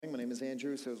morning. My name is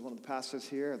Andrew, so as one of the pastors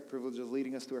here, I have the privilege of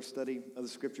leading us through our study of the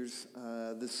Scriptures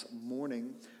this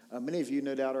morning. Many of you,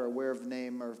 no doubt, are aware of the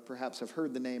name, or perhaps have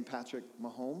heard the name Patrick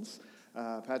Mahomes.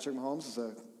 Patrick Mahomes is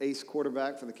an ace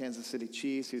quarterback for the Kansas City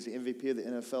Chiefs. He was the MVP of the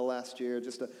NFL last year.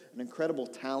 Just an incredible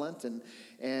talent,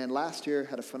 and last year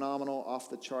had a phenomenal,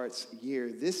 off-the-charts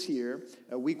year. This year,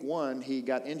 week one, he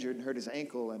got injured and hurt his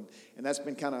ankle, and that's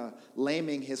been kind of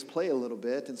laming his play a little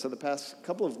bit. And so the past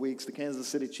couple of weeks, the Kansas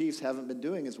City Chiefs haven't been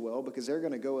doing as well because they're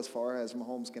going to go as far as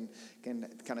Mahomes can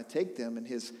kind of take them in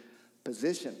his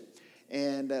position.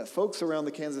 And folks around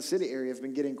the Kansas City area have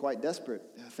been getting quite desperate,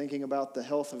 thinking about the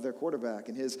health of their quarterback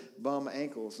and his bum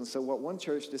ankles. And so what one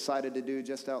church decided to do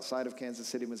just outside of Kansas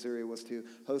City, Missouri, was to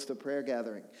host a prayer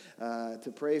gathering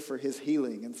to pray for his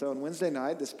healing. And so on Wednesday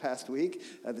night this past week,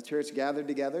 the church gathered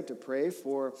together to pray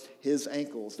for his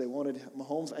ankles. They wanted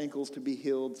Mahomes' ankles to be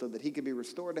healed so that he could be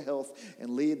restored to health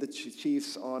and lead the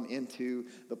Chiefs on into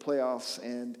the playoffs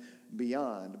and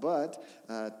beyond. But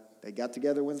they got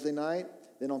together Wednesday night.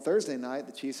 Then on Thursday night,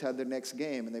 the Chiefs had their next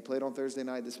game, and they played on Thursday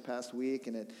night this past week,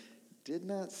 and it did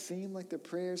not seem like their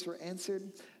prayers were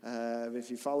answered.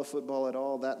 If you follow football at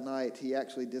all, that night he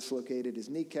actually dislocated his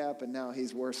kneecap, and now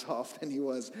he's worse off than he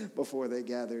was before they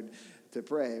gathered to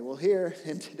pray. Well, here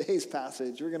in today's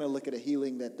passage, we're going to look at a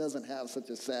healing that doesn't have such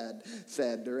a sad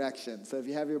direction. So if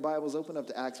you have your Bibles, open up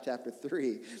to Acts chapter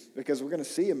 3, because we're going to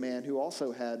see a man who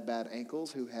also had bad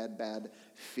ankles, who had bad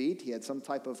feet. He had some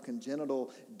type of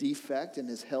congenital defect, and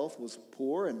his health was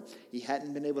poor, and he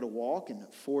hadn't been able to walk in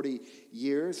 40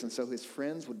 years. And so his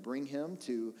friends would bring him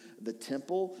to the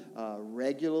temple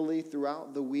regularly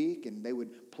throughout the week, and they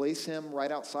would place him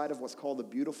right outside of what's called the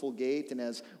Beautiful Gate. And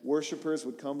as worshipers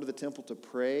would come to the temple to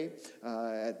pray,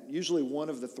 at usually one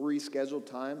of the three scheduled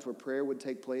times where prayer would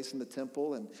take place in the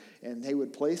temple, and they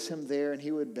would place him there, and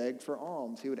he would beg for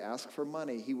alms. He would ask for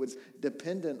money. He was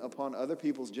dependent upon other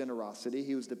people's generosity.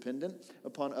 He was dependent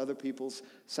upon other people's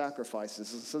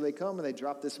sacrifices. And so they come and they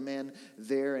drop this man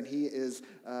there, and he is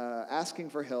asking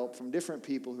for help from different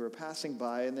people who are passing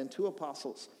by, and then two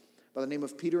apostles by the name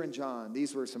of Peter and John.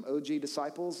 These were some OG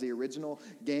disciples, the original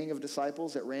gang of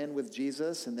disciples that ran with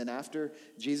Jesus. And then after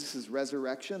Jesus'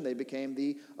 resurrection, they became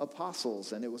the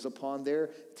apostles. And it was upon their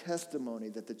testimony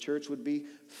that the church would be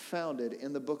founded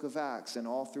in the book of Acts and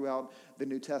all throughout the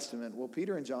New Testament. Well,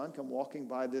 Peter and John come walking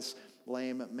by this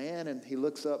lame man, and he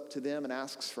looks up to them and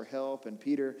asks for help. And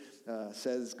Peter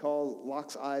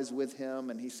locks eyes with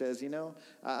him, and he says,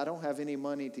 I don't have any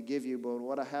money to give you, but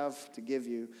what I have to give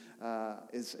you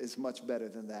is much better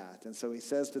than that. And so he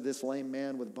says to this lame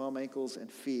man with bum ankles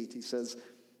and feet, he says,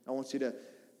 I want you to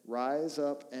rise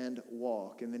up and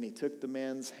walk. And then he took the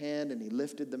man's hand and he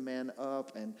lifted the man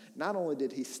up. And not only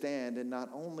did he stand and not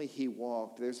only he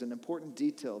walked, there's an important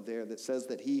detail there that says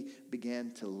that he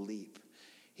began to leap.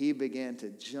 He began to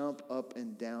jump up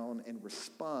and down in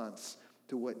response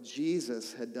to what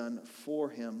Jesus had done for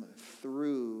him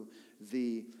through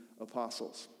the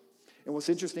apostles. And what's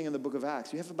interesting in the book of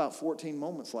Acts, you have about 14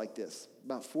 moments like this,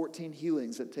 about 14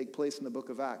 healings that take place in the book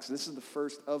of Acts. This is the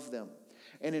first of them.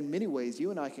 And in many ways,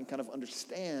 you and I can kind of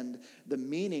understand the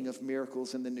meaning of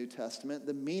miracles in the New Testament,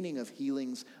 the meaning of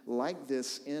healings like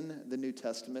this in the New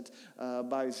Testament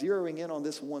by zeroing in on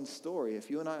this one story. If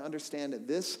you and I understand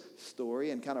this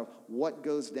story and kind of what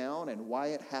goes down and why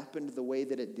it happened the way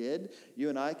that it did, you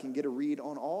and I can get a read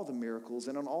on all the miracles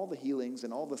and on all the healings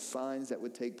and all the signs that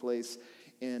would take place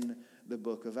in the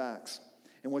book of Acts.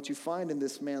 And what you find in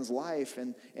this man's life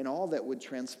and all that would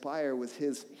transpire with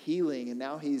his healing, and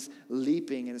now he's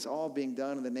leaping, and it's all being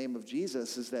done in the name of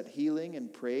Jesus, is that healing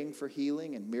and praying for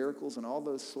healing and miracles and all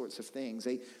those sorts of things.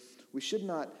 We should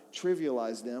not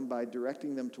trivialize them by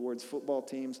directing them towards football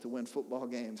teams to win football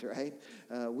games, right?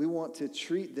 We want to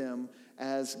treat them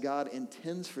as God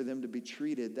intends for them to be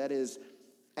treated. That is,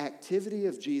 activity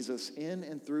of Jesus in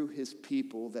and through his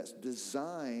people that's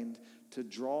designed to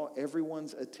draw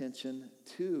everyone's attention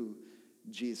to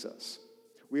Jesus.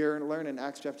 We are learning in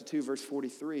Acts chapter 2, verse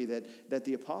 43, that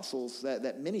the apostles,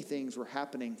 that many things were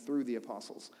happening through the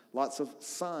apostles. Lots of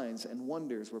signs and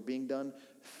wonders were being done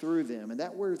through them. And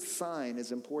that word sign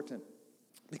is important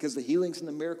because the healings and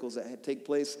the miracles that take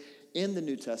place in the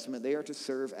New Testament, they are to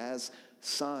serve as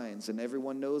signs. And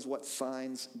everyone knows what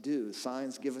signs do.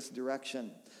 Signs give us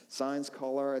direction. Signs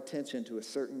call our attention to a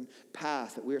certain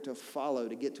path that we are to follow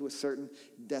to get to a certain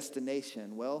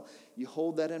destination. Well, you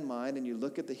hold that in mind and you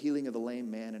look at the healing of the lame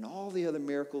man and all the other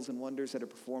miracles and wonders that are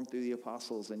performed through the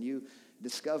apostles, and you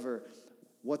discover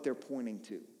what they're pointing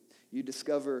to. You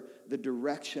discover the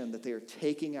direction that they are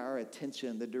taking our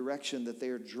attention, the direction that they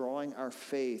are drawing our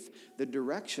faith, the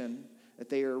direction that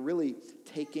they are really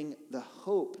taking the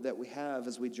hope that we have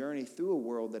as we journey through a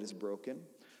world that is broken,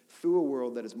 through a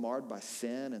world that is marred by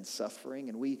sin and suffering,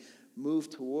 and we move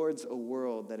towards a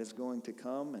world that is going to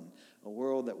come, and a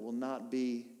world that will not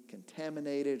be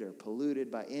contaminated or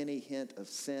polluted by any hint of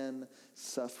sin,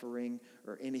 suffering,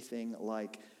 or anything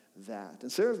like that. And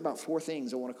so there's about 4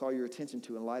 things I want to call your attention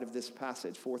to in light of this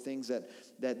passage. 4 things that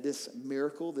this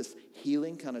miracle, this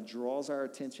healing kind of draws our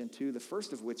attention to. The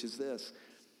first of which is this,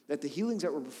 that the healings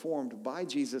that were performed by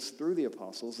Jesus through the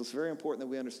apostles, it's very important that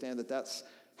we understand that that's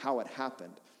how it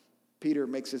happened. Peter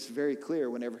makes this very clear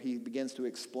whenever he begins to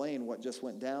explain what just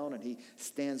went down, and he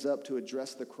stands up to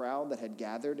address the crowd that had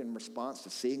gathered in response to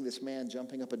seeing this man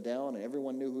jumping up and down, and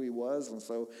everyone knew who he was. And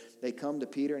so they come to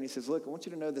Peter, and he says, look, I want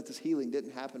you to know that this healing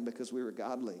didn't happen because we were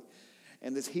godly,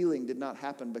 and this healing did not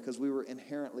happen because we were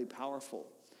inherently powerful.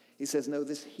 He says, no,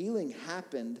 this healing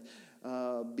happened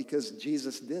because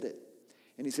Jesus did it.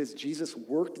 And he says, Jesus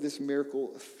worked this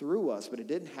miracle through us, but it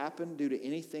didn't happen due to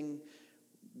anything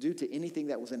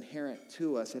that was inherent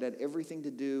to us. It had everything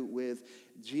to do with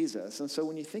Jesus. And so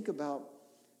when you think about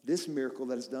this miracle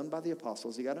that is done by the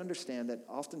apostles, you got to understand that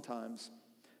oftentimes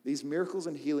these miracles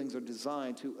and healings are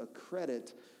designed to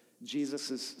accredit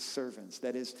Jesus' servants.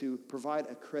 That is, to provide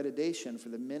accreditation for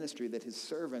the ministry that his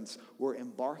servants were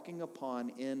embarking upon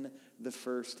in the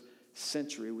first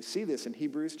century. We see this in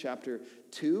Hebrews chapter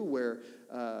 2, where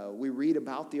we read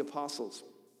about the apostles.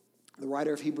 The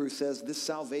writer of Hebrews says, this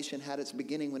salvation had its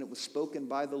beginning when it was spoken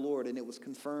by the Lord, and it was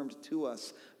confirmed to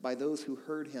us by those who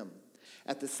heard him.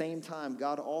 At the same time,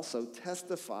 God also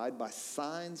testified by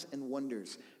signs and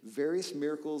wonders, various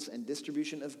miracles and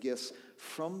distribution of gifts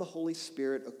from the Holy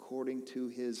Spirit according to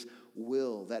his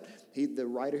will. The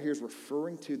writer here is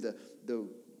referring to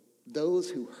those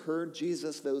who heard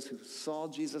Jesus, those who saw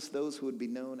Jesus, those who would be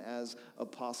known as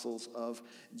apostles of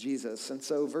Jesus. And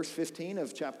so verse 15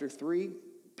 of chapter 3,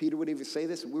 Peter would even say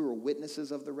this, we were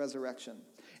witnesses of the resurrection.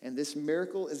 And this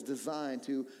miracle is designed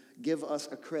to give us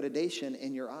accreditation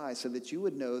in your eyes so that you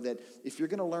would know that if you're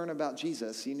going to learn about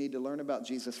Jesus, you need to learn about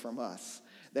Jesus from us.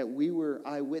 That we were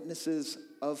eyewitnesses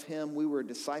of him. We were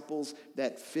disciples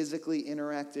that physically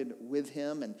interacted with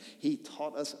him, and he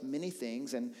taught us many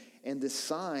things. And this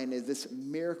sign is this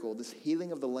miracle, this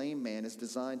healing of the lame man is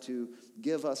designed to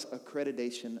give us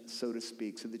accreditation, so to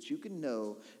speak, so that you can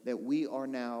know that we are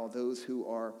now those who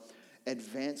are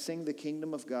advancing the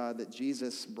kingdom of God that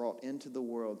Jesus brought into the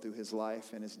world through his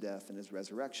life and his death and his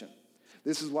resurrection.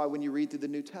 This is why when you read through the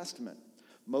New Testament,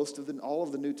 all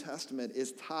of the New Testament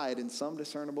is tied in some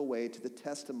discernible way to the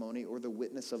testimony or the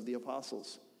witness of the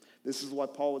apostles. This is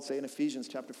what Paul would say in Ephesians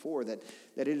chapter 4, that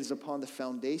it is upon the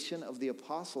foundation of the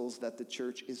apostles that the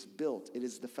church is built. It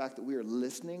is the fact that we are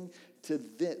listening to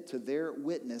their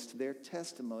witness, to their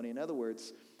testimony. In other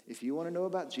words, if you want to know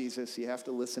about Jesus, you have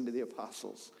to listen to the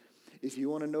apostles. If you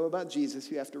want to know about Jesus,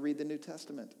 you have to read the New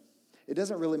Testament. It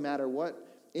doesn't really matter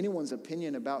what anyone's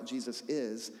opinion about Jesus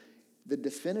is. The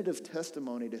definitive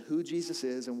testimony to who Jesus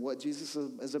is and what Jesus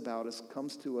is about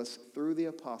comes to us through the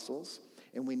apostles.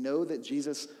 And we know that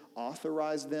Jesus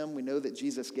authorized them. We know that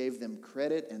Jesus gave them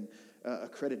credit and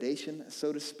accreditation,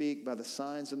 so to speak, by the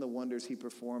signs and the wonders he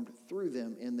performed through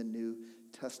them in the New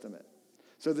Testament.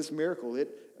 So this miracle, it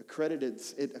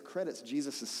accredits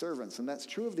Jesus' servants, and that's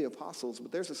true of the apostles,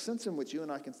 but there's a sense in which you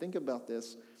and I can think about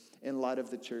this in light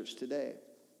of the church today.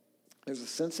 There's a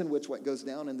sense in which what goes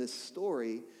down in this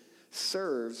story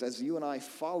serves, as you and I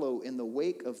follow in the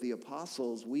wake of the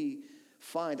apostles, we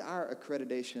find our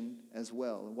accreditation as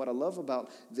well. And what I love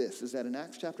about this is that in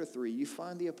Acts chapter 3, you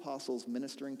find the apostles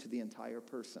ministering to the entire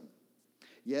person.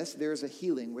 Yes, there's a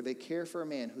healing where they care for a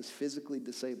man who's physically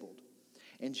disabled.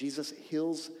 And Jesus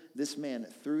heals this man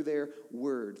through their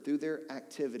word, through their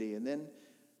activity. And then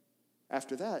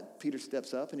after that, Peter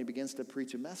steps up and he begins to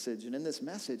preach a message. And in this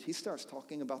message, he starts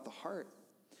talking about the heart.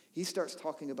 He starts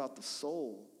talking about the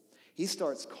soul. He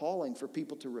starts calling for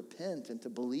people to repent and to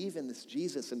believe in this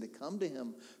Jesus and to come to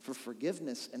him for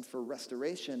forgiveness and for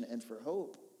restoration and for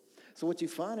hope. So what you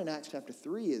find in Acts chapter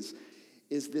 3 is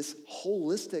this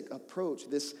holistic approach,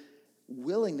 this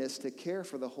willingness to care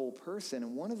for the whole person.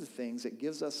 And one of the things that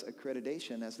gives us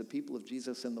accreditation as the people of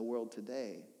Jesus in the world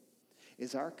today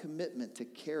is our commitment to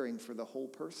caring for the whole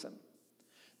person.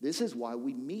 This is why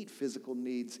we meet physical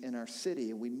needs in our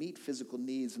city and we meet physical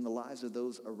needs in the lives of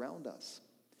those around us.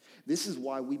 This is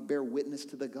why we bear witness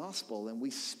to the gospel and we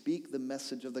speak the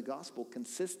message of the gospel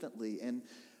consistently and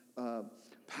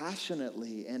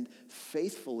passionately and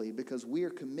faithfully, because we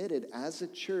are committed as a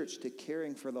church to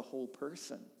caring for the whole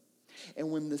person.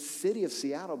 And when the city of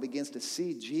Seattle begins to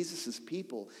see Jesus'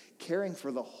 people caring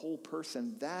for the whole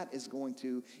person, that is going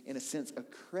to, in a sense,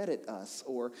 accredit us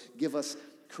or give us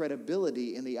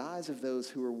credibility in the eyes of those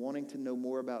who are wanting to know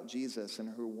more about Jesus and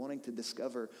who are wanting to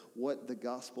discover what the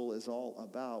gospel is all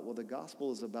about. Well, the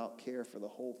gospel is about care for the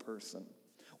whole person.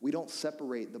 We don't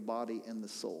separate the body and the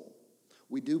soul.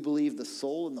 We do believe the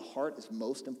soul and the heart is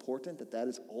most important, that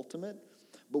is ultimate,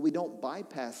 but we don't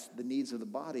bypass the needs of the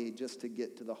body just to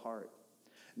get to the heart.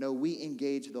 No, we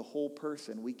engage the whole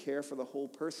person. We care for the whole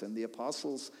person. The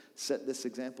apostles set this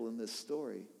example in this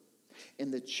story.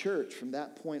 In the church, from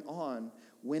that point on,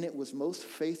 when it was most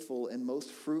faithful and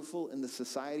most fruitful in the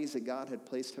societies that God had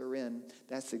placed her in,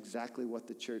 that's exactly what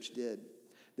the church did.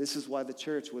 This is why the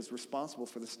church was responsible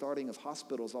for the starting of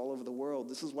hospitals all over the world.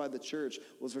 This is why the church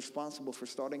was responsible for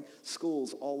starting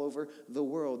schools all over the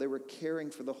world. They were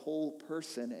caring for the whole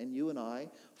person, and you and I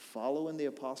follow in the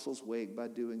apostles' wake by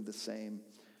doing the same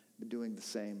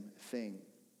thing.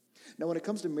 Now, when it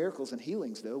comes to miracles and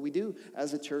healings, though, we do,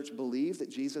 as a church, believe that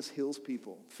Jesus heals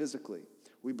people physically.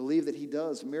 We believe that he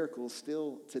does miracles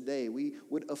still today. We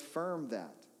would affirm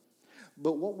that.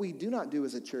 But what we do not do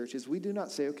as a church is we do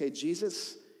not say, okay,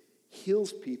 Jesus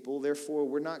heals people, therefore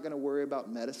we're not going to worry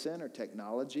about medicine or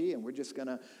technology, and we're just going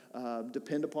to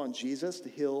depend upon Jesus to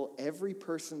heal every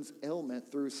person's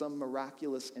ailment through some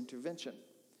miraculous intervention.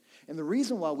 And the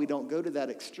reason why we don't go to that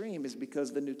extreme is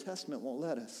because the New Testament won't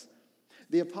let us.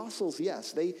 The apostles,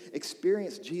 yes, they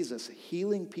experienced Jesus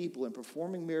healing people and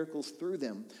performing miracles through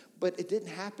them, but it didn't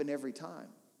happen every time.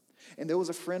 And there was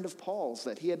a friend of Paul's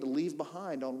that he had to leave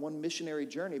behind on one missionary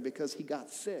journey because he got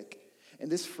sick. And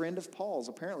this friend of Paul's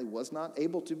apparently was not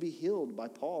able to be healed by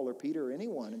Paul or Peter or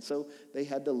anyone. And so they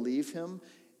had to leave him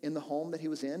in the home that he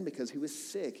was in because he was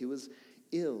sick, he was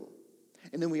ill.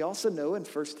 And then we also know in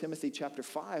 1 Timothy chapter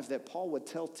 5 that Paul would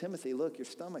tell Timothy, look, your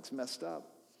stomach's messed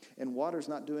up and water's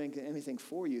not doing anything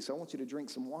for you, so I want you to drink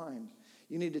some wine.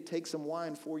 You need to take some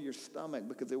wine for your stomach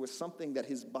because there was something that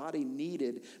his body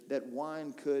needed that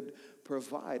wine could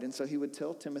provide. And so he would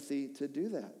tell Timothy to do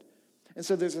that. And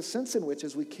so there's a sense in which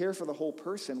as we care for the whole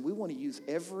person, we want to use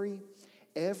every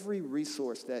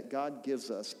resource that God gives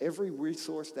us, every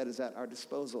resource that is at our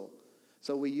disposal.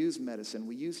 So we use medicine,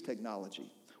 we use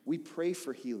technology. We pray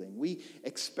for healing. We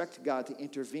expect God to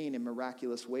intervene in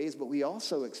miraculous ways, but we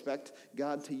also expect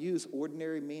God to use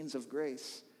ordinary means of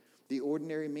grace, the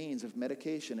ordinary means of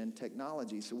medication and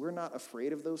technology. So we're not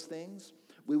afraid of those things.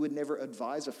 We would never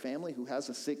advise a family who has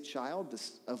a sick child to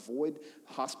avoid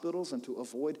hospitals and to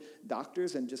avoid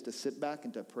doctors and just to sit back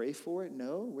and to pray for it.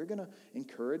 No, we're going to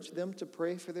encourage them to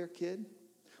pray for their kid.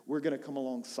 We're going to come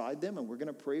alongside them and we're going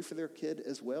to pray for their kid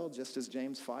as well, just as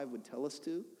James 5 would tell us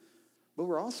to. But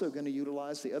we're also going to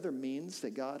utilize the other means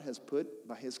that God has put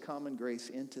by his common grace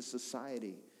into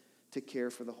society to care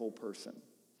for the whole person.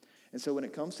 And so when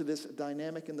it comes to this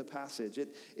dynamic in the passage,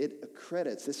 it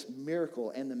accredits this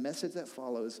miracle and the message that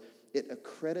follows, it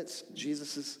accredits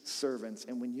Jesus' servants.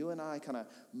 And when you and I kind of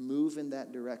move in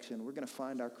that direction, we're going to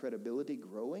find our credibility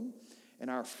growing and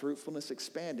our fruitfulness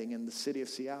expanding in the city of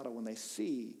Seattle when they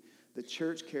see the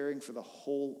church caring for the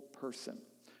whole person,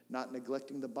 not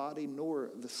neglecting the body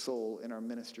nor the soul in our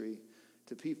ministry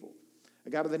to people. A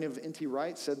guy by the name of N.T.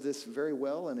 Wright said this very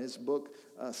well in his book,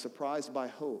 Surprised by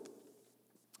Hope.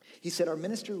 He said, our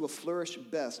ministry will flourish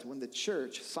best when the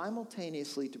church,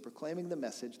 simultaneously to proclaiming the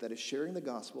message that is sharing the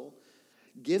gospel,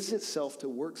 gives itself to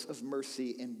works of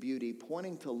mercy and beauty,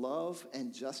 pointing to love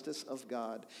and justice of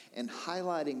God, and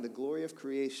highlighting the glory of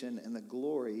creation and the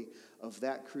glory of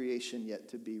that creation yet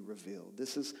to be revealed.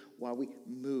 This is why we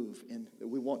move, and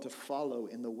we want to follow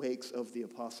in the wakes of the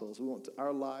apostles. We want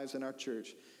our lives and our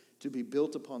church to be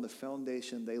built upon the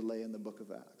foundation they lay in the book of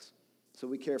Acts. So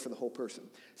we care for the whole person.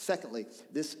 Secondly,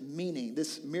 this meaning,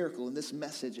 this miracle, and this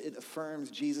message, it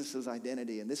affirms Jesus'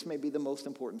 identity. And this may be the most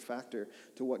important factor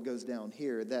to what goes down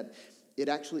here, that it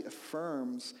actually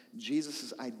affirms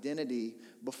Jesus' identity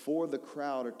before the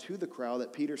crowd or to the crowd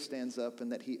that Peter stands up and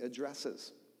that he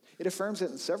addresses. It affirms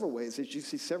it in several ways. As you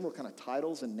see several kind of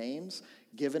titles and names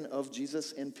given of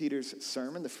Jesus in Peter's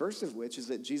sermon, the first of which is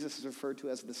that Jesus is referred to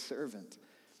as the servant.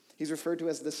 He's referred to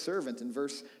as the servant in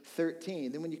verse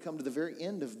 13. Then when you come to the very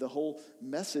end of the whole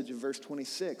message of verse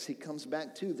 26, he comes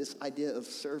back to this idea of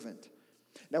servant.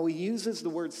 Now he uses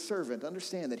the word servant.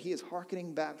 Understand that he is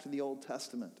hearkening back to the Old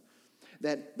Testament.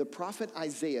 That the prophet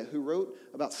Isaiah, who wrote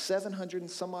about 700 and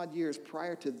some odd years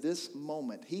prior to this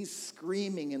moment, he's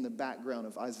screaming in the background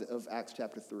of Acts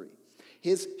chapter 3.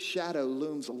 His shadow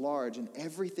looms large in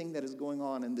everything that is going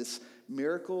on in this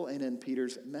miracle and in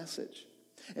Peter's message.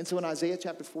 And so in Isaiah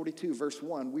chapter 42, verse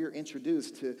 1, we are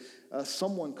introduced to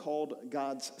someone called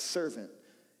God's servant.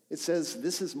 It says,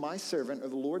 this is my servant, or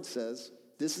the Lord says,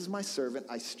 this is my servant,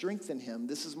 I strengthen him.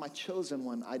 This is my chosen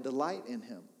one, I delight in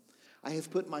him. I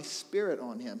have put my spirit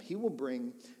on him. He will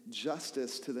bring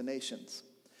justice to the nations.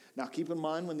 Now, keep in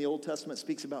mind when the Old Testament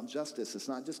speaks about justice, it's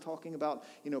not just talking about,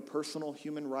 personal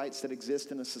human rights that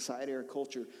exist in a society or a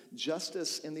culture.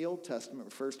 Justice in the Old Testament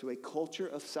refers to a culture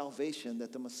of salvation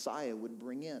that the Messiah would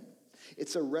bring in.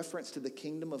 It's a reference to the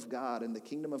kingdom of God and the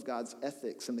kingdom of God's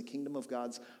ethics and the kingdom of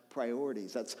God's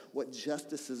priorities. That's what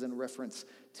justice is in reference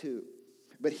to.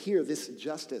 But here, this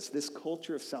justice, this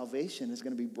culture of salvation is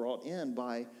going to be brought in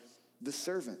by the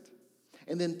servant.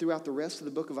 And then throughout the rest of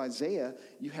the book of Isaiah,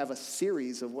 you have a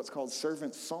series of what's called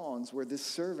servant songs where this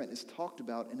servant is talked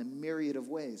about in a myriad of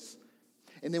ways.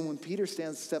 And then when Peter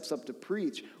steps up to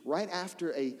preach, right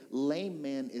after a lame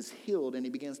man is healed and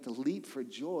he begins to leap for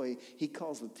joy, he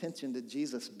calls attention to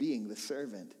Jesus being the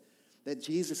servant. That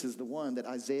Jesus is the one that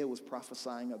Isaiah was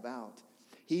prophesying about.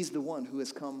 He's the one who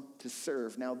has come to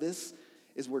serve. Now this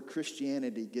is where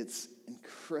Christianity gets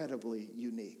incredibly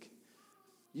unique.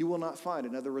 You will not find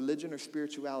another religion or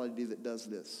spirituality that does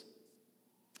this.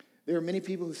 There are many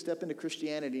people who step into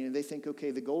Christianity and they think,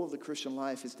 okay, the goal of the Christian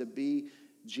life is to be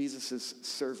Jesus'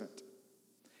 servant.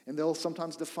 And they'll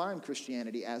sometimes define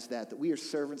Christianity as that we are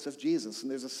servants of Jesus.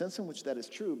 And there's a sense in which that is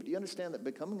true. But do you understand that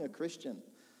becoming a Christian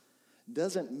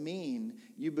doesn't mean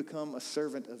you become a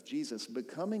servant of Jesus?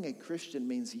 Becoming a Christian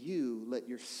means you let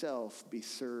yourself be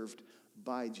served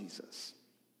by Jesus.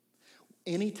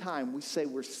 Anytime we say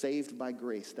we're saved by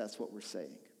grace, that's what we're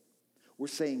saying. We're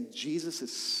saying Jesus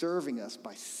is serving us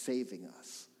by saving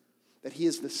us. That he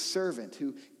is the servant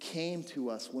who came to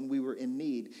us when we were in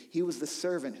need. He was the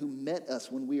servant who met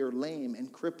us when we are lame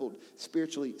and crippled,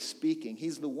 spiritually speaking.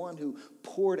 He's the one who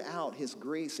poured out his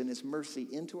grace and his mercy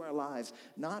into our lives,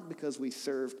 not because we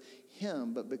served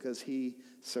him, but because he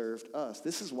served us.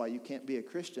 This is why you can't be a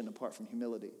Christian apart from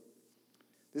humility.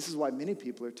 This is why many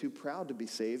people are too proud to be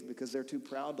saved, because they're too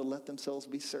proud to let themselves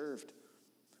be served.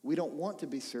 We don't want to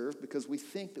be served because we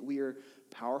think that we are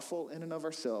powerful in and of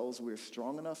ourselves. We're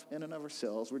strong enough in and of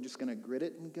ourselves. We're just going to grit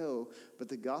it and go. But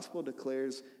the gospel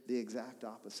declares the exact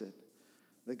opposite.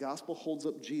 The gospel holds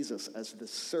up Jesus as the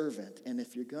servant. And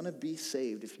if you're going to be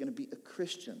saved, if you're going to be a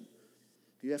Christian,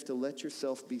 you have to let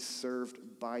yourself be served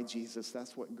by Jesus.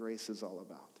 That's what grace is all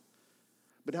about.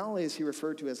 But not only is he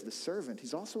referred to as the servant,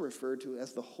 he's also referred to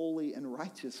as the holy and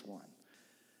righteous one.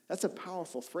 That's a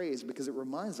powerful phrase because it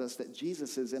reminds us that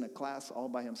Jesus is in a class all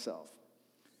by himself.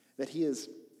 That he is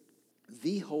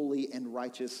the holy and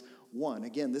righteous one.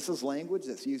 Again, this is language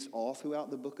that's used all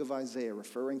throughout the book of Isaiah,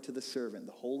 referring to the servant,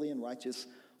 the holy and righteous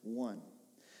one.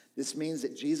 This means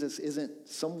that Jesus isn't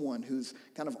someone who's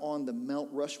kind of on the Mount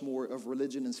Rushmore of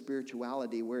religion and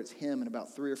spirituality, where it's him and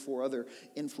about 3 or 4 other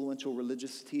influential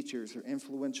religious teachers or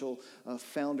influential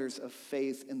founders of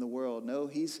faith in the world. No,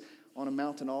 he's on a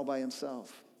mountain all by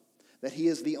himself. That he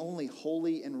is the only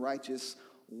holy and righteous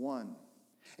one.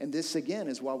 And this, again,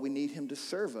 is why we need him to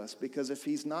serve us, because if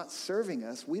he's not serving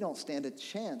us, we don't stand a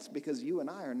chance, because you and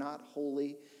I are not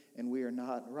holy and we are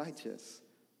not righteous.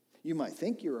 You might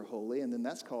think you're holy, and then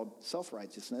that's called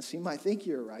self-righteousness. You might think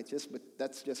you're righteous, but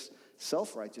that's just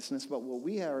self-righteousness. But what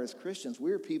we are as Christians,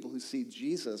 we're people who see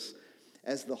Jesus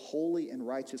as the holy and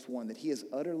righteous one, that he is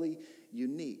utterly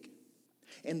unique.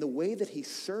 And the way that he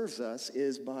serves us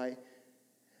is by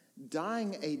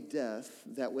dying a death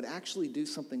that would actually do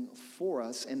something for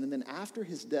us, and then after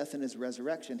his death and his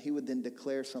resurrection, he would then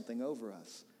declare something over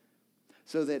us.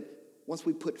 So that once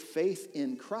we put faith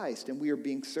in Christ and we are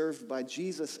being served by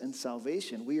Jesus in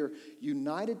salvation, we are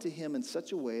united to him in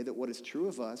such a way that what is true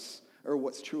of us, or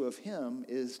what's true of him,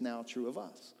 is now true of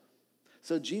us.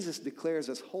 So Jesus declares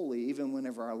us holy even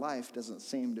whenever our life doesn't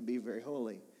seem to be very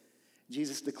holy.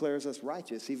 Jesus declares us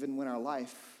righteous even when our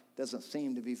life doesn't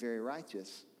seem to be very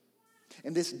righteous.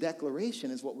 And this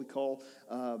declaration is what we call,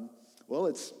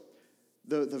 it's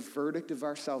the verdict of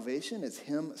our salvation. It's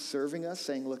him serving us,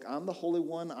 saying, look, I'm the holy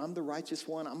one, I'm the righteous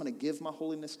one, I'm going to give my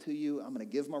holiness to you, I'm going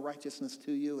to give my righteousness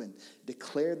to you, and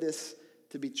declare this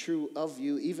to be true of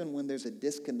you, even when there's a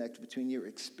disconnect between your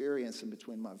experience and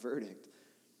between my verdict.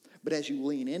 But as you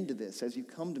lean into this, as you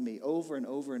come to me over and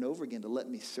over and over again to let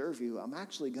me serve you, I'm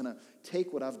actually going to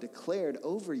take what I've declared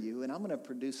over you and I'm going to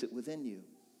produce it within you.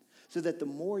 So that the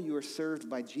more you are served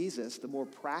by Jesus, the more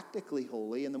practically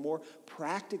holy and the more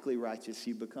practically righteous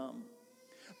you become.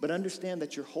 But understand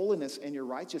that your holiness and your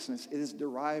righteousness, it is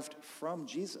derived from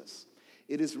Jesus.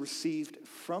 It is received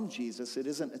from Jesus. It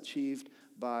isn't achieved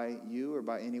by you or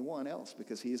by anyone else,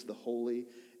 because he is the holy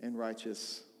and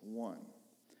righteous one.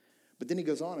 But then he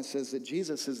goes on and says that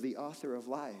Jesus is the author of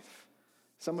life.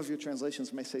 Some of your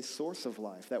translations may say source of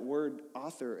life. That word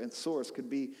author and source could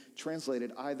be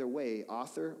translated either way,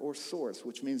 author or source,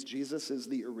 which means Jesus is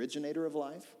the originator of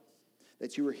life,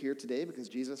 that you are here today because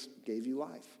Jesus gave you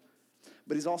life.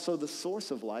 But he's also the source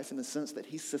of life in the sense that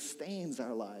he sustains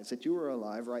our lives, that you are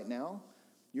alive right now.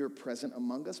 You're present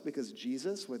among us because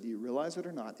Jesus, whether you realize it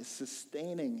or not, is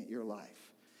sustaining your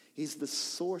life. He's the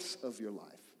source of your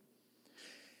life.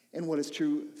 And what is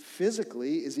true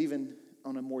physically is even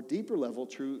on a more deeper level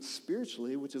true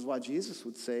spiritually, which is why Jesus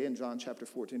would say in John chapter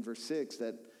 14, verse 6,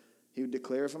 that he would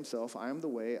declare of himself, I am the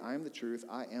way, I am the truth,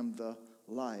 I am the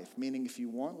life. Meaning if you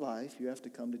want life, you have to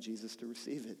come to Jesus to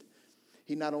receive it.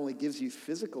 He not only gives you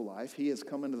physical life, he has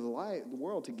come into the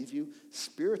world to give you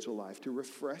spiritual life, to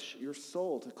refresh your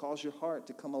soul, to cause your heart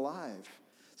to come alive,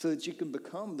 so that you can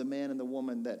become the man and the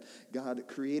woman that God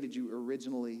created you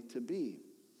originally to be.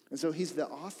 And so he's the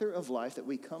author of life that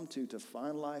we come to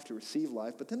find life, to receive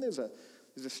life. But then there's a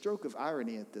stroke of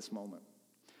irony at this moment,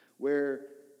 where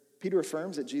Peter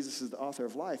affirms that Jesus is the author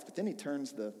of life, but then he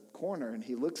turns the corner and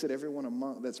he looks at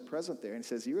everyone that's present there and he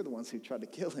says, you are the ones who tried to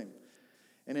kill him.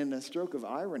 And in a stroke of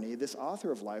irony, this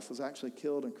author of life was actually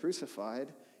killed and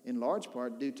crucified in large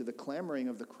part due to the clamoring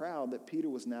of the crowd that Peter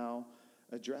was now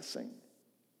addressing.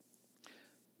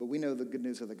 But we know the good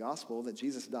news of the gospel, that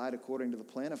Jesus died according to the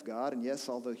plan of God. And yes,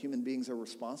 although human beings are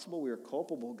responsible, we are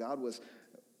culpable, God was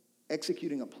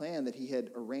executing a plan that he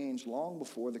had arranged long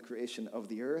before the creation of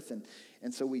the earth.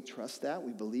 And so we trust that,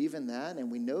 we believe in that,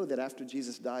 and we know that after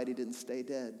Jesus died, he didn't stay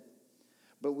dead.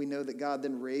 But we know that God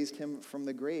then raised him from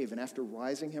the grave. And after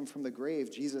rising him from the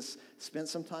grave, Jesus spent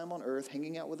some time on earth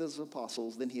hanging out with his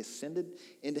apostles. Then he ascended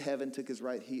into heaven, took his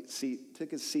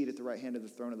seat at the right hand of the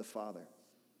throne of the Father.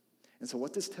 And so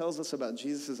what this tells us about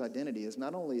Jesus' identity is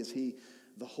not only is he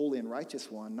the holy and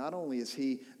righteous one, not only is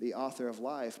he the author of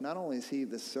life, not only is he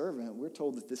the servant, we're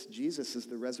told that this Jesus is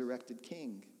the resurrected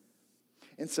king.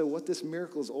 And so what this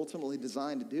miracle is ultimately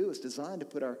designed to do is designed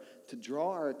to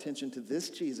draw our attention to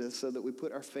this Jesus so that we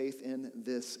put our faith in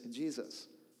this Jesus.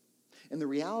 And the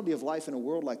reality of life in a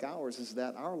world like ours is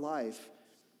that our life,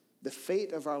 the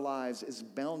fate of our lives is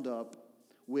bound up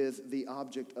with the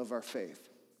object of our faith.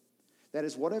 That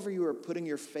is, whatever you are putting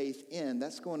your faith in,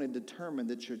 that's going to determine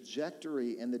the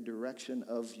trajectory and the direction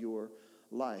of your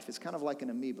life. It's kind of like an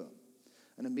amoeba.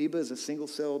 An amoeba is a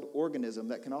single-celled organism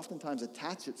that can oftentimes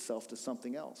attach itself to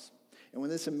something else. And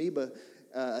when this amoeba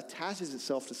attaches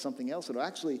itself to something else, it'll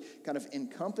actually kind of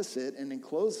encompass it and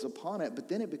enclose upon it, but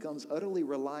then it becomes utterly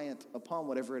reliant upon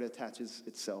whatever it attaches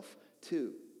itself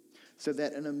to. So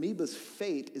that an amoeba's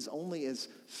fate is only as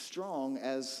strong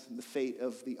as the fate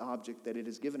of the object that it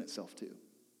has given itself to.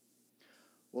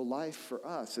 Well, life for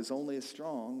us is only as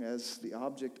strong as the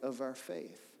object of our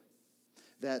faith.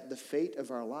 That the fate of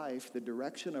our life, the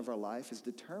direction of our life is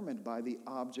determined by the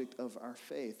object of our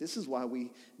faith. This is why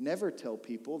we never tell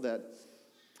people that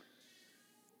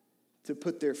to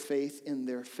put their faith in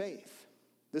their faith.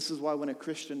 This is why when a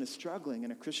Christian is struggling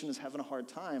and a Christian is having a hard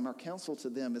time, our counsel to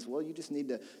them is, well, you just need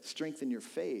to strengthen your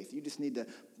faith. You just need to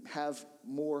have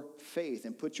more faith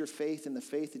and put your faith in the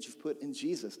faith that you've put in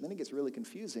Jesus. And then it gets really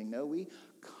confusing. No, we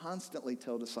constantly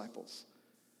tell disciples,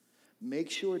 make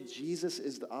sure Jesus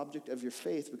is the object of your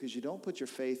faith, because you don't put your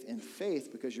faith in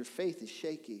faith because your faith is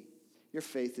shaky. Your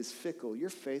faith is fickle. Your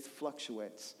faith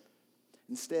fluctuates.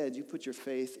 Instead, you put your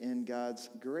faith in God's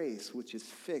grace, which is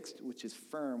fixed, which is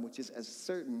firm, which is as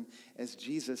certain as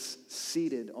Jesus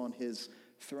seated on his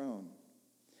throne.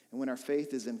 And when our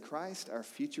faith is in Christ, our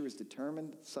future is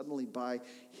determined suddenly by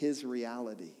his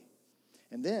reality.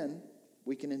 And then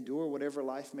we can endure whatever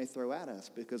life may throw at us,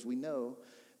 because we know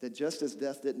that just as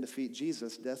death didn't defeat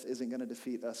Jesus, death isn't going to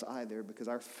defeat us either, because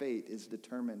our fate is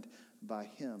determined by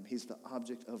him. He's the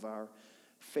object of our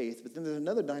faith. But then there's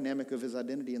another dynamic of his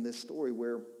identity in this story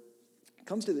where it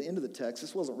comes to the end of the text.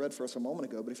 This wasn't read for us a moment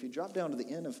ago, but if you drop down to the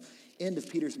end of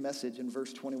Peter's message in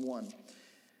verse 21,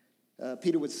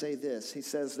 Peter would say this. He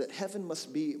says that heaven must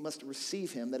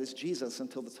receive him, that is Jesus,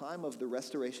 until the time of the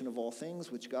restoration of all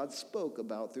things, which God spoke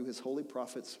about through his holy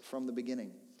prophets from the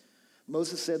beginning.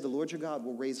 Moses said, the Lord your God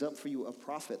will raise up for you a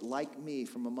prophet like me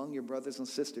from among your brothers and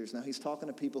sisters. Now he's talking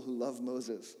to people who love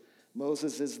Moses.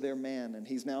 Moses is their man, and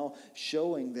he's now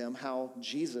showing them how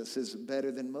Jesus is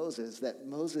better than Moses, that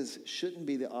Moses shouldn't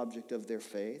be the object of their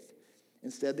faith.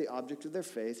 Instead, the object of their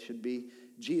faith should be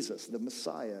Jesus, the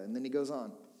Messiah. And then he goes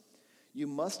on, you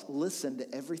must listen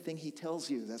to everything he tells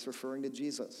you. That's referring to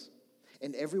Jesus.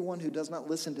 And everyone who does not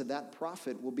listen to that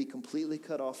prophet will be completely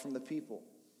cut off from the people.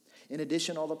 In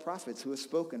addition, all the prophets who have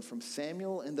spoken from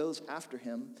Samuel and those after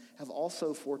him have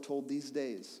also foretold these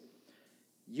days.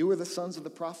 You are the sons of the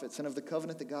prophets and of the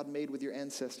covenant that God made with your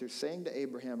ancestors, saying to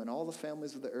Abraham, and all the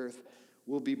families of the earth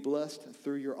will be blessed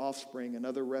through your offspring.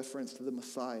 Another reference to the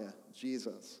Messiah,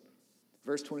 Jesus.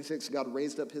 Verse 26, God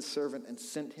raised up his servant and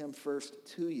sent him first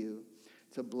to you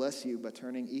to bless you by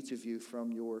turning each of you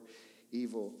from your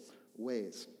evil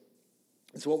ways.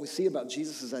 And so what we see about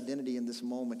Jesus' identity in this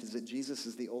moment is that Jesus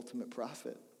is the ultimate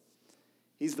prophet.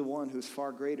 He's the one who's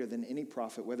far greater than any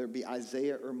prophet, whether it be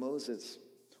Isaiah or Moses,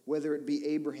 whether it be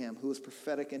Abraham, who was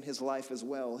prophetic in his life as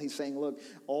well. He's saying, look,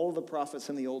 all the prophets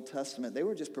in the Old Testament, they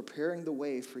were just preparing the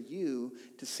way for you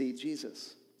to see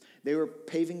Jesus. They were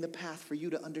paving the path for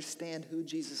you to understand who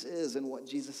Jesus is and what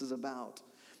Jesus is about.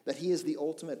 That he is the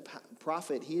ultimate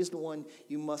prophet. He is the one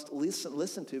you must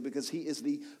listen to because he is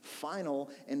the final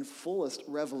and fullest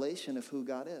revelation of who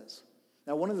God is.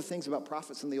 Now, one of the things about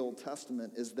prophets in the Old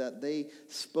Testament is that they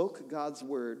spoke God's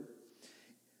word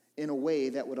in a way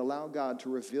that would allow God to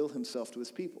reveal himself to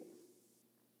his people.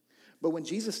 But when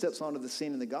Jesus steps onto the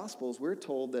scene in the Gospels, we're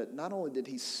told that not only did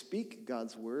he speak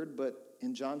God's word, but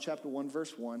in John chapter 1,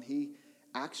 verse 1, he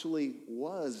actually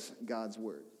was God's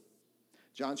word.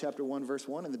 John chapter 1, verse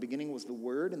 1, in the beginning was the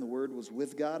Word, and the Word was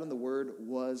with God, and the Word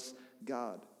was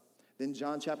God. Then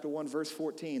John chapter 1, verse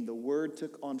 14, the Word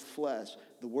took on flesh.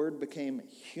 The Word became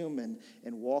human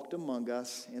and walked among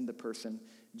us in the person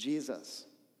Jesus.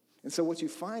 And so what you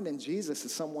find in Jesus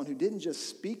is someone who didn't just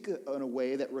speak in a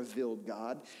way that revealed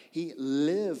God. He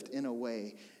lived in a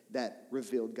way that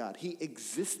revealed God. He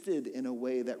existed in a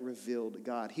way that revealed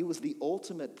God. He was the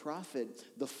ultimate prophet,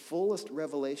 the fullest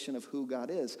revelation of who God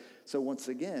is. So once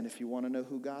again, if you want to know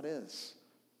who God is,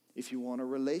 if you want a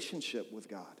relationship with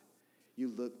God, you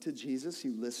look to Jesus,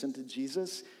 you listen to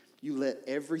Jesus, you let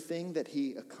everything that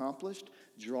he accomplished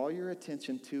draw your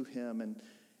attention to him and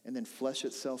then flesh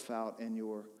itself out in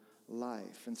your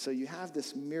life. And so you have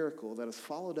this miracle that is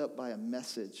followed up by a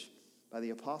message by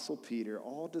the Apostle Peter,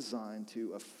 all designed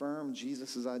to affirm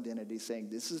Jesus' identity, saying,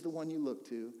 this is the one you look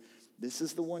to, this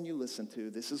is the one you listen to,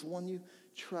 this is one you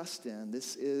trust in,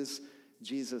 this is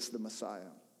Jesus the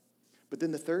Messiah. But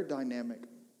then the third dynamic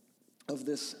of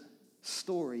this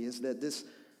story is that this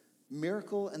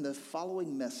miracle and the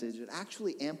following message, it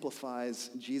actually amplifies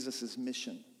Jesus'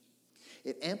 mission.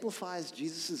 It amplifies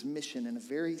Jesus' mission in a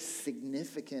very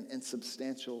significant and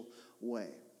substantial way.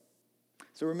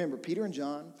 So remember, Peter and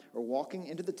John are walking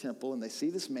into the temple, and they see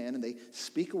this man, and they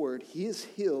speak a word. He is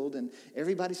healed, and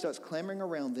everybody starts clamoring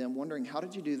around them, wondering, how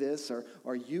did you do this? Or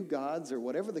are you gods? Or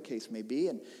whatever the case may be.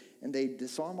 And they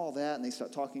disarm all that, and they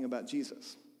start talking about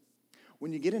Jesus.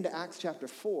 When you get into Acts chapter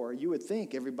 4, you would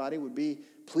think everybody would be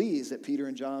pleased that Peter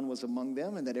and John was among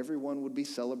them and that everyone would be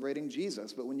celebrating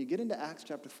Jesus. But when you get into Acts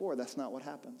chapter 4, that's not what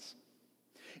happens.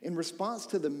 In response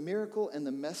to the miracle and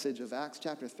the message of Acts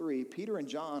chapter 3, Peter and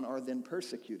John are then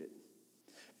persecuted.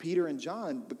 Peter and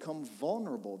John become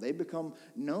vulnerable. They become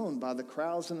known by the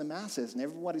crowds and the masses, and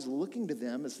everybody's looking to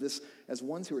them as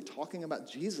ones who are talking about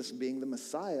Jesus being the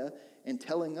Messiah and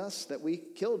telling us that we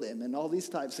killed him and all these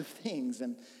types of things.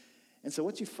 And so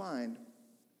what you find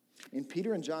in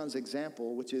Peter and John's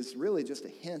example, which is really just a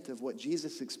hint of what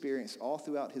Jesus experienced all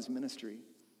throughout his ministry,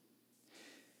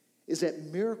 is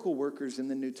that miracle workers in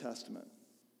the New Testament,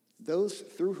 those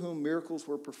through whom miracles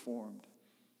were performed,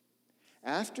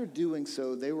 after doing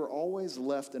so, they were always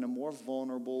left in a more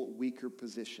vulnerable, weaker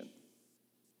position.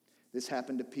 This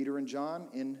happened to Peter and John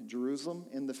in Jerusalem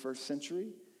in the first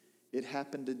century. It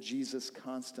happened to Jesus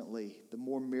constantly. The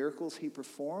more miracles he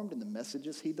performed and the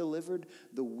messages he delivered,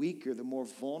 the weaker, the more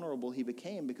vulnerable he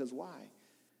became. Because why?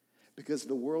 Because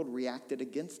the world reacted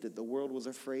against it. The world was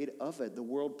afraid of it. The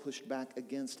world pushed back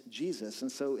against Jesus.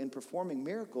 And so in performing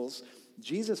miracles,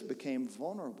 Jesus became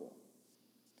vulnerable.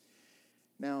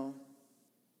 Now,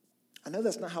 I know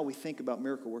that's not how we think about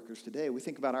miracle workers today. We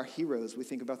think about our heroes. We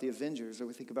think about the Avengers, or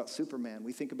we think about Superman.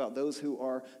 We think about those who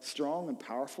are strong and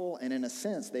powerful, and in a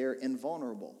sense, they are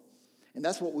invulnerable. And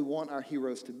that's what we want our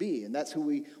heroes to be, and that's who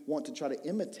we want to try to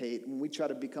imitate when we try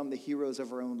to become the heroes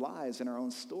of our own lives and our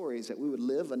own stories, that we would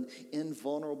live an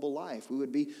invulnerable life. We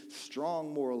would be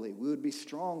strong morally. We would be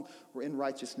strong in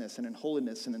righteousness and in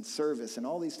holiness and in service and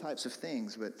all these types of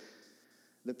things. But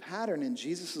the pattern in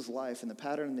Jesus' life and the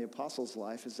pattern in the apostles'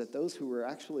 life is that those who were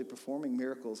actually performing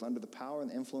miracles under the power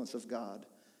and the influence of God,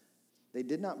 they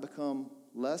did not become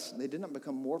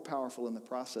more powerful in the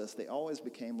process. They always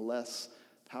became less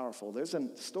powerful. There's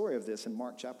a story of this in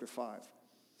Mark chapter 5.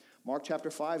 Mark chapter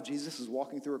 5, Jesus is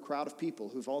walking through a crowd of people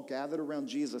who've all gathered around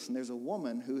Jesus, and there's a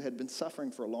woman who had been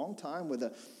suffering for a long time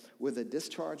with a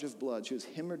discharge of blood. She was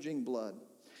hemorrhaging blood,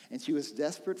 and she was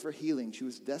desperate for healing. She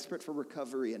was desperate for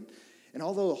recovery, And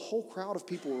although a whole crowd of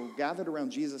people were gathered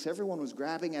around Jesus, everyone was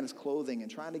grabbing at his clothing and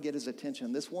trying to get his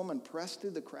attention. This woman pressed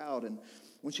through the crowd, and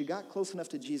when she got close enough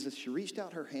to Jesus, she reached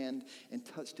out her hand and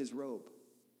touched his robe.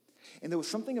 And there was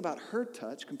something about her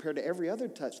touch compared to every other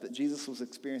touch that Jesus was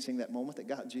experiencing that moment that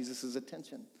got Jesus'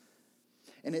 attention.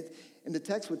 And the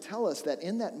text would tell us that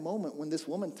in that moment when this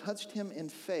woman touched him in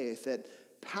faith, that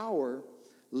power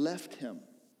left him.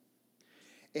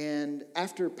 And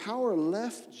after power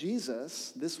left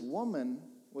Jesus, this woman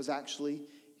was actually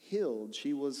healed.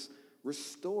 She was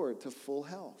restored to full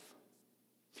health.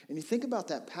 And you think about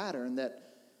that pattern,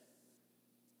 that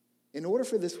in order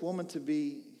for this woman to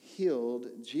be healed,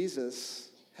 Jesus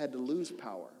had to lose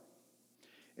power.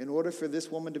 In order for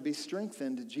this woman to be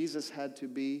strengthened, Jesus had to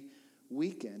be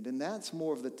weakened. And that's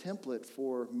more of the template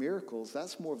for miracles.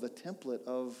 That's more of the template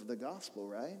of the gospel,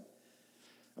 right?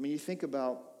 I mean, you think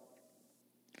about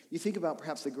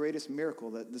perhaps the greatest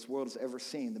miracle that this world has ever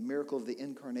seen, the miracle of the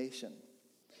incarnation.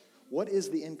 What is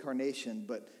the incarnation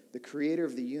but the creator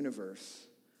of the universe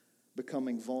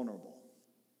becoming vulnerable?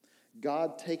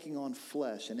 God taking on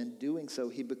flesh, and in doing so,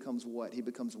 he becomes what? He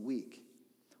becomes weak.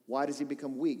 Why does he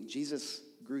become weak? Jesus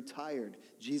grew tired.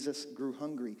 Jesus grew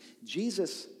hungry.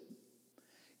 Jesus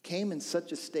came in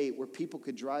such a state where people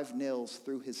could drive nails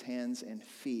through his hands and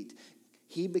feet.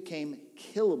 He became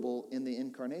killable in the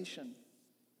incarnation.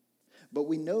 But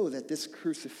we know that this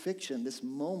crucifixion, this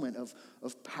moment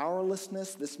of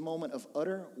powerlessness, this moment of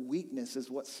utter weakness is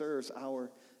what serves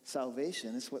our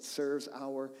salvation. It's what serves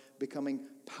our becoming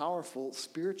powerful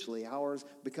spiritually, ours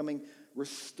becoming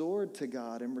restored to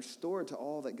God and restored to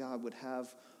all that God would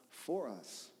have for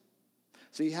us.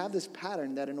 So you have this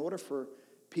pattern that in order for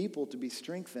people to be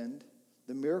strengthened,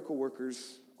 the miracle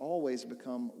workers always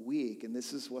become weak. And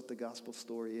this is what the gospel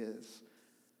story is.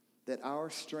 That our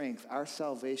strength, our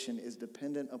salvation is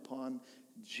dependent upon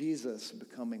Jesus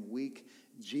becoming weak,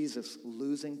 Jesus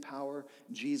losing power,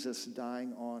 Jesus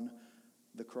dying on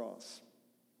the cross.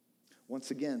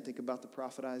 Once again, think about the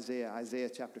prophet Isaiah, Isaiah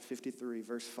chapter 53,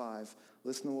 verse 5.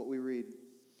 Listen to what we read.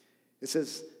 It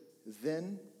says,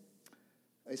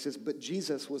 but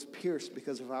Jesus was pierced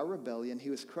because of our rebellion. He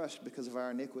was crushed because of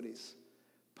our iniquities.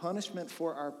 Punishment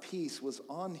for our peace was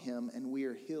on him, and we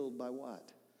are healed by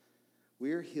what?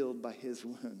 We are healed by his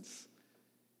wounds.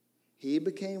 He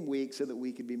became weak so that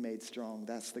we could be made strong.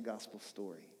 That's the gospel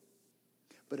story.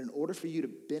 But in order for you to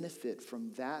benefit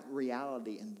from that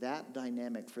reality and that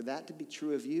dynamic, for that to be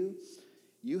true of you,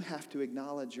 you have to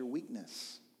acknowledge your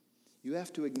weakness. You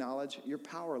have to acknowledge your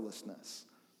powerlessness.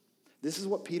 This is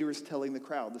what Peter is telling the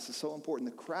crowd. This is so important.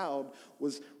 The crowd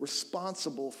was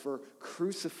responsible for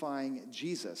crucifying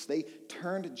Jesus. They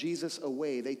turned Jesus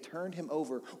away. They turned him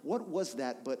over. What was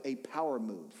that but a power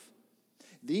move?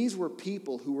 These were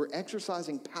people who were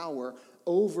exercising power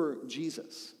over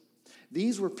Jesus.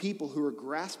 These were people who were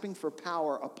grasping for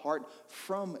power apart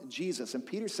from Jesus. And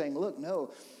Peter's saying, look,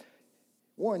 no.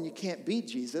 One, you can't beat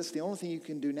Jesus. The only thing you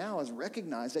can do now is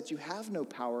recognize that you have no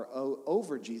power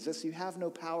over Jesus. You have no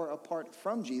power apart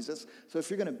from Jesus. So if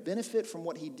you're going to benefit from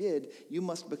what he did, you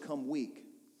must become weak.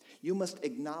 You must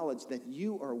acknowledge that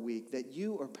you are weak, that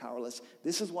you are powerless.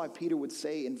 This is why Peter would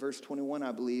say in verse 21,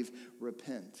 I believe,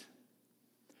 repent.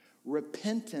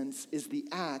 Repentance is the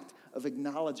act of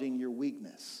acknowledging your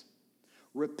weakness.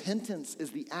 Repentance is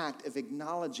the act of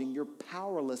acknowledging your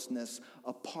powerlessness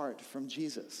apart from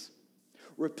Jesus.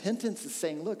 Repentance is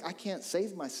saying, look, I can't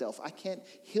save myself. I can't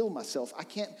heal myself. I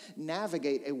can't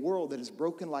navigate a world that is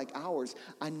broken like ours.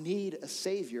 I need a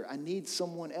Savior. I need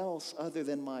someone else other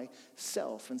than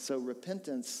myself. And so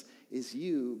repentance is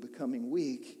you becoming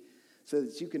weak so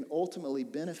that you can ultimately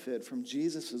benefit from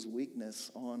Jesus'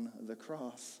 weakness on the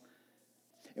cross.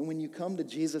 And when you come to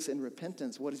Jesus in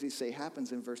repentance, what does he say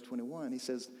happens in verse 21? He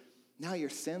says, now your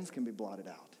sins can be blotted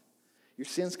out. Your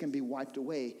sins can be wiped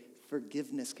away.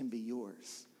 Forgiveness can be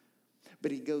yours.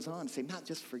 But he goes on to say, not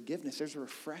just forgiveness, there's a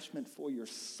refreshment for your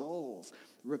souls.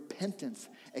 Repentance,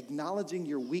 acknowledging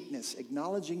your weakness,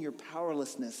 acknowledging your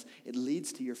powerlessness, it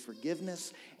leads to your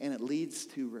forgiveness and it leads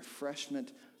to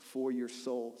refreshment for your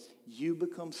soul. You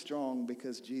become strong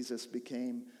because Jesus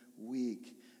became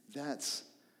weak. That's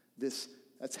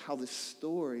how this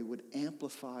story would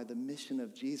amplify the mission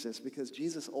of Jesus, because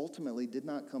Jesus ultimately did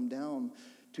not come down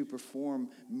to perform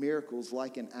miracles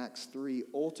like in Acts 3.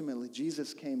 Ultimately,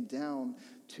 Jesus came down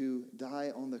to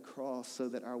die on the cross so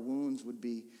that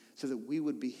we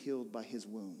would be healed by his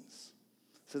wounds,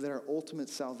 so that our ultimate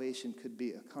salvation could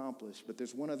be accomplished. But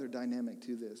there's one other dynamic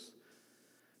to this.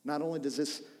 Not only does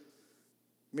this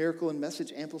miracle and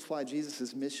message amplify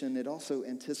Jesus' mission, it also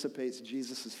anticipates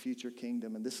Jesus' future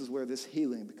kingdom. And this is where this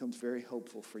healing becomes very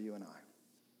hopeful for you and I.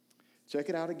 Check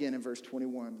it out again in verse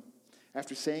 21.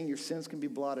 After saying your sins can be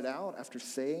blotted out, after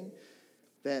saying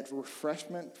that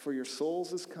refreshment for your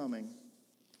souls is coming,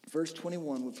 verse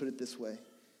 21 would put it this way.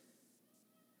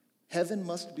 Heaven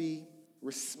must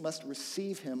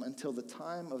receive him until the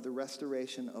time of the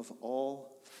restoration of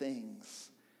all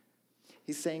things.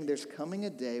 He's saying there's coming a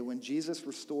day when Jesus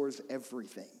restores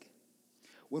everything.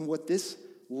 When what this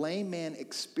lame man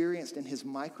experienced in his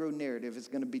micro narrative is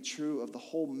going to be true of the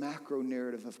whole macro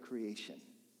narrative of creation.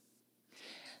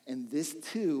 And this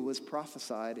too was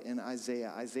prophesied in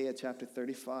Isaiah chapter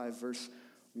 35,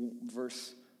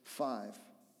 verse 5.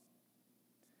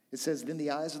 It says, then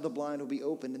the eyes of the blind will be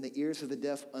opened and the ears of the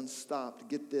deaf unstopped.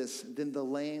 Get this, then the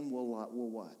lame will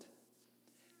what?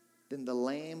 Then the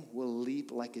lame will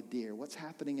leap like a deer. What's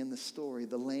happening in the story?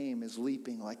 The lame is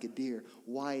leaping like a deer.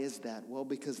 Why is that? Well,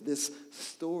 because this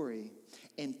story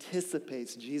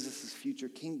anticipates Jesus' future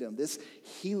kingdom. This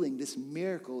healing, this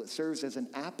miracle, it serves as an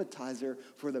appetizer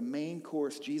for the main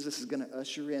course Jesus is going to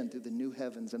usher in through the new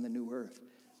heavens and the new earth.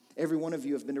 Every one of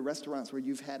you have been to restaurants where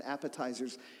you've had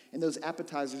appetizers, and those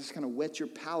appetizers kind of whet your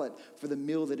palate for the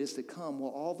meal that is to come.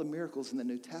 Well, all the miracles in the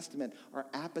New Testament are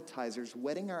appetizers,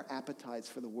 whetting our appetites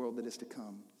for the world that is to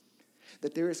come.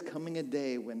 That there is coming a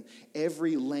day when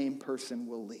every lame person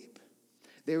will leap.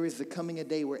 There is coming a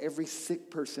day where every sick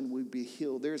person will be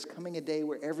healed. There is coming a day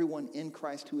where everyone in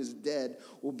Christ who is dead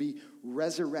will be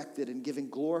resurrected and given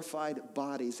glorified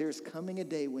bodies. There is coming a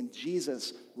day when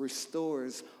Jesus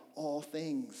restores all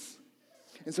things.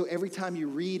 And so every time you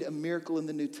read a miracle in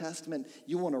the New Testament,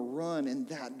 you want to run in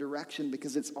that direction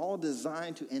because it's all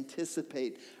designed to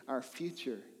anticipate our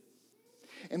future.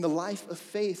 And the life of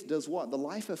faith does what? The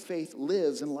life of faith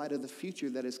lives in light of the future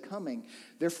that is coming.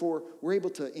 Therefore, we're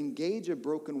able to engage a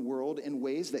broken world in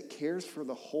ways that cares for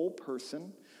the whole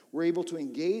person. We're able to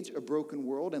engage a broken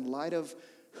world in light of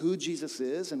who Jesus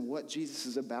is and what Jesus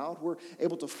is about. We're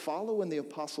able to follow in the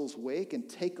apostles' wake and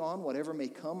take on whatever may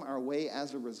come our way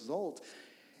as a result,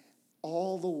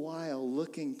 all the while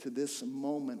looking to this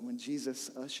moment when Jesus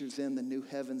ushers in the new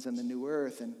heavens and the new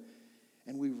earth.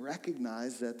 And we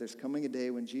recognize that there's coming a day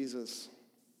when Jesus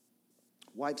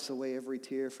wipes away every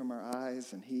tear from our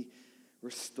eyes and he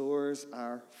restores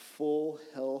our full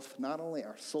health, not only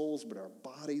our souls, but our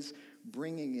bodies,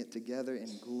 bringing it together in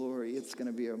glory. It's going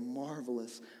to be a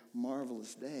marvelous,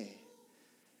 marvelous day.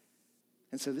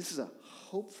 And so this is a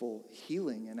hopeful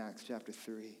healing in Acts chapter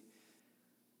 3.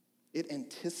 It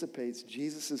anticipates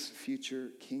Jesus' future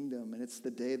kingdom, and it's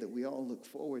the day that we all look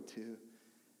forward to.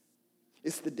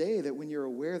 It's the day that when you're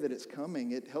aware that it's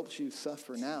coming, it helps you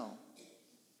suffer now.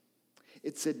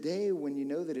 It's a day when you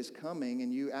know that it's coming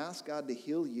and you ask God to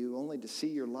heal you only to see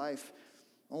your life,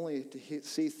 only to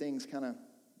see things kind of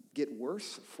get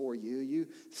worse for you. You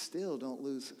still don't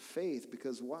lose faith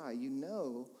because why? You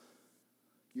know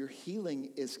your healing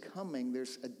is coming.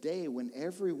 There's a day when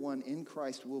everyone in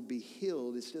Christ will be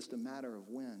healed. It's just a matter of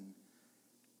when.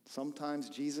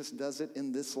 Sometimes Jesus does it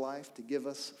in this life to give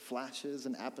us flashes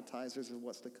and appetizers of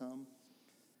what's to come.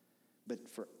 But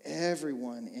for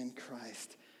everyone in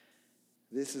Christ,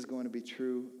 this is going to be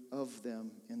true of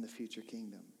them in the future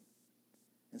kingdom.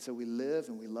 And so we live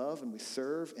and we love and we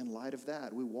serve in light of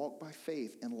that. We walk by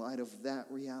faith in light of that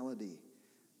reality.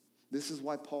 This is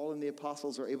why Paul and the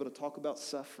apostles are able to talk about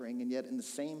suffering and yet in the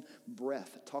same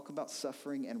breath talk about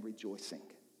suffering and rejoicing.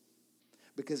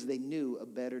 Because they knew a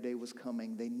better day was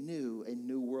coming. They knew a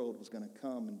new world was going to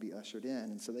come and be ushered in.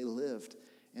 And so they lived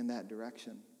in that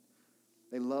direction.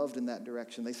 They loved in that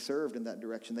direction. They served in that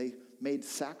direction. They made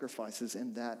sacrifices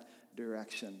in that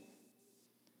direction.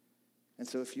 And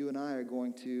so if you and I are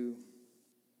going to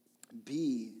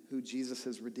be who Jesus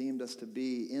has redeemed us to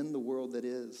be in the world that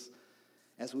is,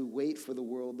 as we wait for the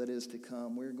world that is to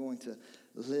come, we're going to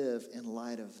live in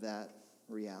light of that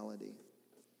reality.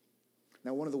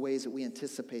 Now, one of the ways that we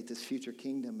anticipate this future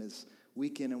kingdom is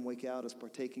week in and week out as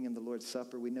partaking in the Lord's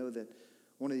Supper. We know that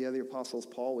one of the other apostles,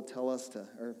 Paul, would tell us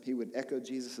or he would echo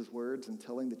Jesus' words in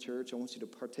telling the church, I want you to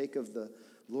partake of the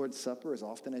Lord's Supper as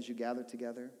often as you gather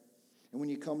together. And when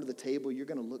you come to the table, you're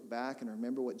going to look back and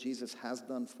remember what Jesus has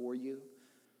done for you.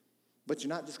 But you're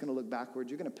not just going to look backward.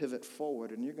 You're going to pivot forward,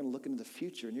 and you're going to look into the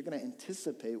future, and you're going to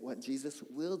anticipate what Jesus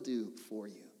will do for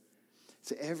you.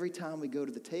 So every time we go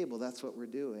to the table, that's what we're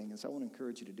doing. And so I want to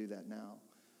encourage you to do that now.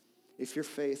 If your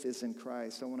faith is in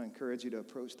Christ, I want to encourage you to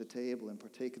approach the table and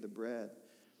partake of the bread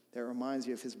that reminds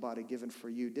you of his body given for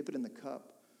you. Dip it in the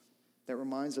cup that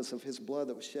reminds us of his blood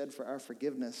that was shed for our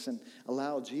forgiveness, and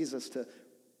allow Jesus to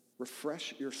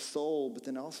refresh your soul, but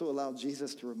then also allow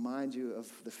Jesus to remind you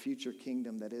of the future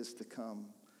kingdom that is to come,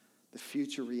 the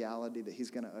future reality that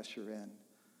he's going to usher in.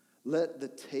 Let the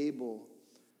table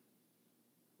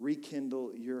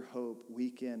rekindle your hope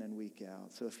week in and week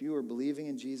out. So if you are believing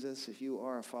in Jesus, if you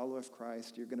are a follower of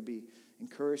Christ, you're going to be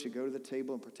encouraged to go to the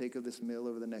table and partake of this meal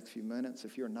over the next few minutes.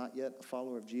 If you're not yet a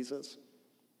follower of Jesus,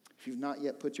 if you've not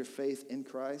yet put your faith in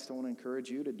Christ, I want to encourage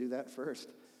you to do that first.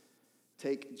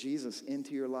 Take Jesus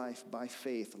into your life by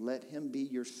faith. Let him be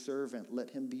your servant. Let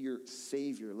him be your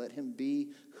Savior. Let him be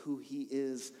who he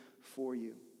is for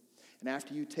you. And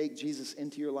after you take Jesus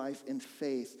into your life in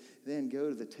faith, then go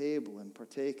to the table and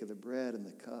partake of the bread and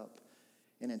the cup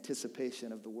in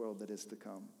anticipation of the world that is to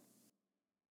come.